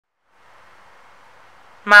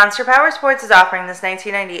Monster Powersports is offering this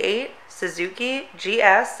 1998 Suzuki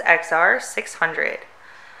GSX-R600.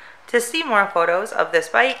 To see more photos of this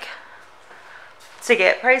bike, to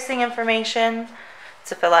get pricing information,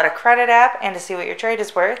 to fill out a credit app, and to see what your trade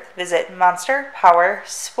is worth, visit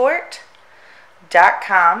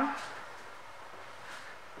monsterpowersport.com.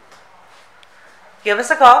 Give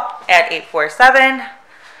us a call at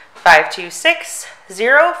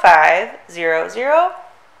 847-526-0500.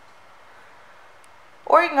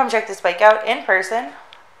 Or you can come check this bike out in person.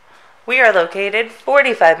 We are located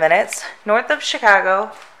 45 minutes north of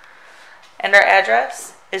Chicago, and our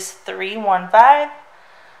address is 315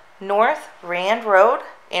 North Rand Road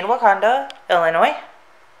in Wauconda, Illinois.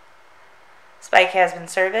 This bike has been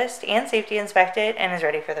serviced and safety inspected and is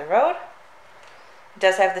ready for the road. It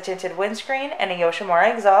does have the tinted windscreen and a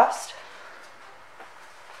Yoshimura exhaust.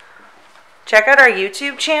 Check out our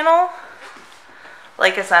YouTube channel.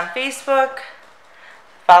 Like us on Facebook.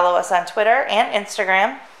 Follow us on Twitter and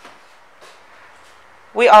Instagram.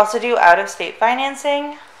 We also do out-of-state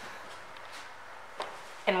financing.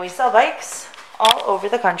 And we sell bikes all over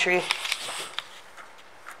the country.